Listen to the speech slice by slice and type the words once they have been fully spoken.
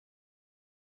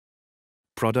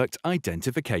Product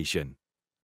identification.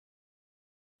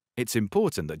 It's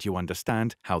important that you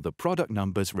understand how the product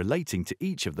numbers relating to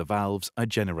each of the valves are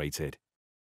generated.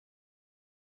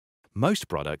 Most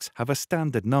products have a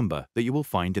standard number that you will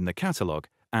find in the catalogue,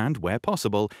 and where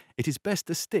possible, it is best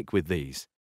to stick with these.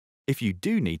 If you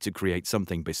do need to create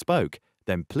something bespoke,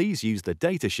 then please use the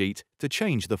datasheet to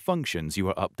change the functions you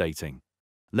are updating.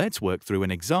 Let's work through an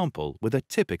example with a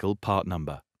typical part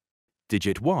number.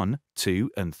 Digit 1,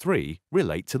 2 and 3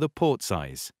 relate to the port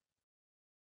size.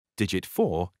 Digit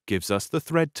 4 gives us the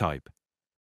thread type.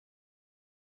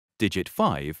 Digit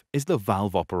 5 is the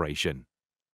valve operation.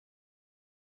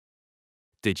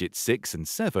 Digits 6 and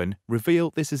 7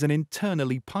 reveal this is an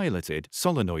internally piloted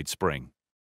solenoid spring.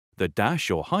 The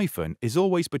dash or hyphen is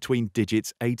always between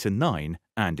digits 8 and 9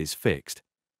 and is fixed.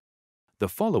 The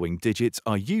following digits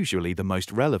are usually the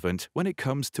most relevant when it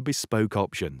comes to bespoke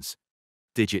options.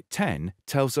 Digit 10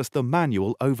 tells us the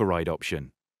manual override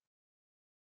option.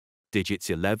 Digits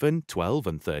 11, 12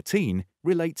 and 13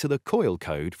 relate to the coil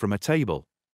code from a table.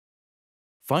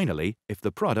 Finally, if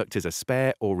the product is a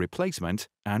spare or replacement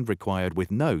and required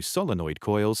with no solenoid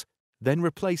coils, then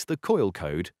replace the coil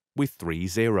code with 3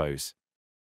 zeros.